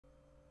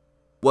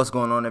What's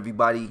going on,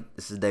 everybody?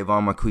 This is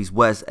Davon Marquise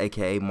West,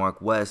 aka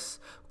Mark West,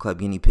 CLEP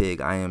Guinea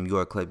Pig. I am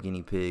your CLEP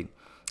Guinea Pig,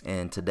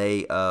 and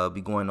today I'll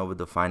be going over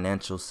the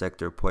financial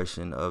sector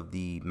portion of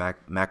the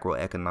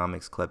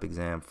Macroeconomics CLEP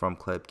exam from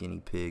CLEP Guinea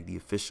Pig, the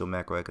official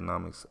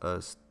macroeconomics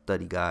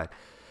study guide.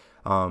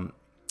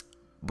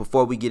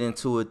 Before we get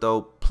into it,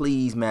 though,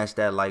 please mash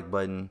that like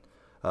button.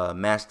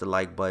 Mash the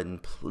like button,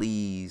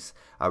 please.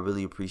 I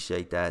really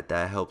appreciate that.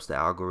 That helps the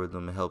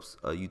algorithm. It helps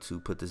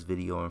YouTube put this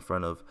video in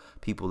front of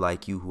people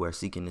like you who are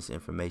seeking this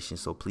information.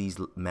 So please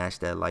mash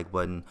that like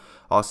button.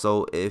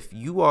 Also, if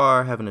you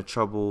are having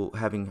trouble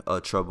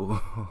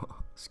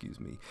excuse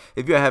me,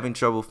 if you're having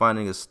trouble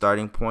finding a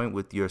starting point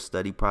with your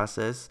study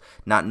process,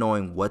 not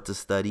knowing what to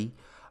study,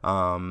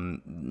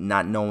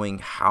 not knowing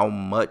how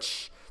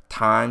much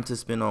time to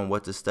spend on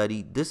what to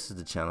study, this is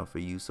the channel for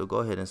you. So go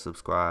ahead and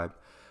subscribe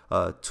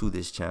to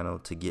this channel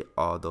to get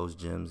all those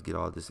gems, get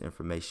all this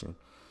information.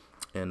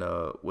 And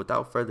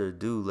without further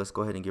ado, let's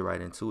go ahead and get right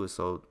into it.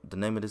 So the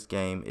name of this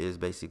game is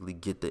basically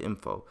Get the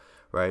Info,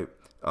 right?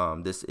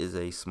 This is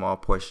a small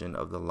portion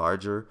of the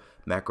larger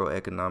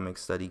macroeconomics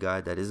study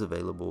guide that is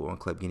available on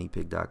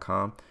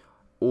CLEPguineapig.com,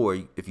 or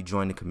if you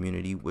join the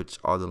community, which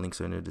all the links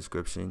are in the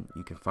description,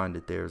 you can find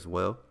it there as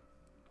well,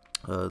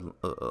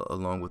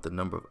 along with a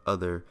number of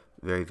other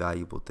very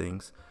valuable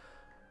things.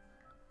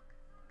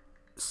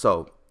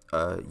 So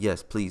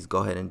yes, please go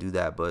ahead and do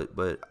that, but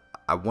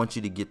I want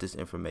you to get this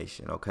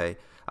information, okay?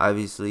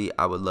 Obviously,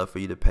 I would love for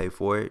you to pay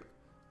for it.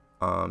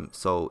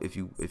 So if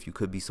you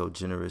could be so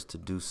generous to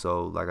do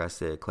so, like I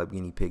said,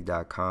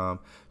 CLEPguineapig.com,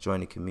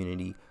 join the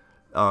community.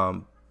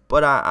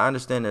 But I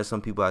understand there's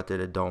some people out there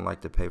that don't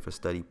like to pay for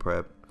study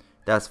prep.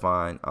 That's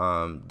fine.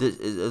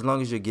 As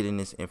long as you're getting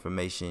this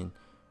information,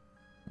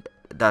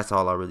 that's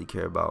all I really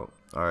care about.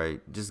 All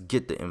right, just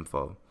get the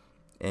info.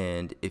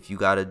 And if you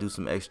got to do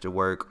some extra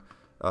work,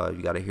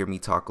 you got to hear me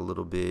talk a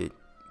little bit,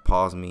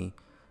 pause me,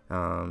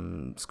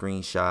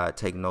 screenshot,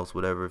 take notes,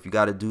 whatever. If you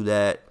got to do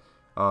that,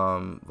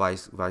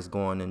 vice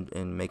going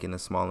and making a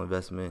small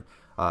investment,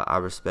 I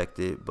respect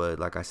it. But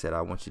like I said,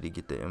 I want you to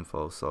get the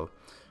info. So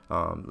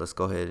let's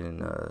go ahead and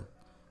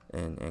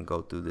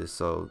go through this.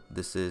 So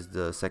this is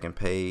the second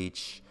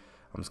page.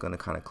 I'm just going to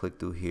kind of click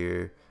through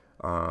here.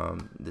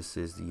 This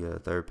is the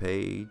third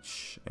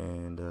page.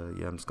 And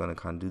yeah, I'm just going to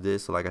kind of do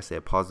this. So like I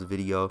said, pause the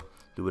video,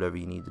 do whatever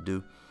you need to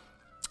do.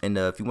 And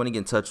if you want to get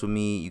in touch with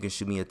me, you can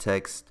shoot me a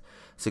text,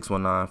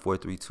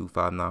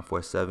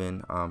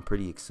 619-432-5947. I'm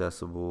pretty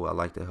accessible. I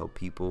like to help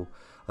people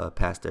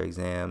pass their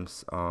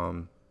exams.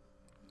 I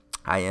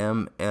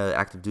am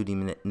active duty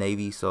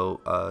Navy,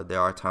 so there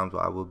are times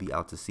where I will be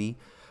out to sea.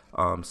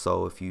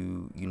 So if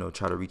you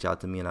try to reach out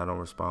to me and I don't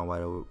respond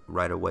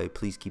right away,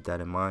 please keep that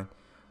in mind.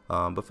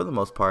 But for the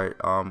most part,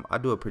 I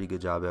do a pretty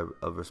good job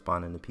of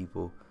responding to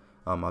people.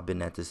 I've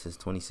been at this since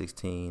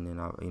 2016,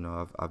 and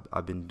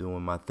I've been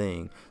doing my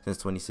thing since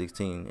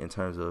 2016 in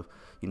terms of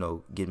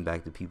getting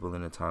back to people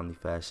in a timely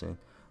fashion.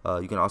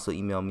 You can also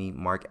email me,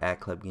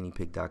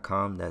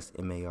 mark@CLEPguineapig.com. That's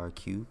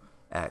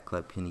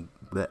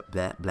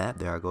MARQ@CLEPguineapig.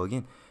 There I go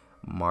again,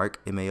 Mark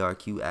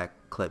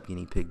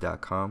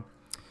MARQ@CLEPguineapig.com.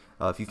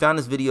 If you found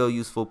this video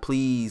useful,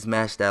 please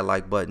mash that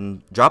like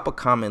button. Drop a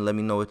comment. Let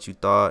me know what you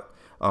thought,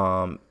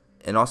 and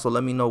also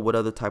let me know what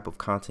other type of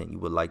content you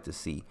would like to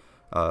see.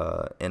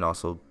 And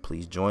also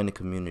please join the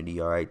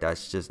community. All right,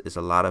 it's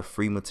a lot of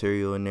free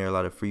material in there, a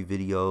lot of free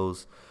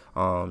videos,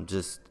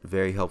 just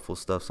very helpful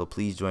stuff. So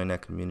please join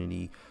that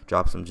community,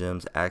 drop some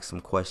gems, ask some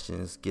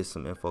questions, get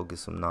some info, get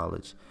some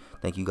knowledge.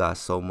 Thank you guys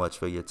so much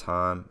for your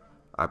time.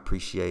 I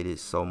appreciate it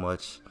so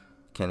much.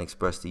 Can't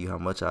express to you how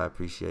much I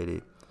appreciate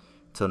it.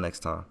 Till next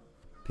time,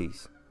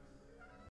 peace.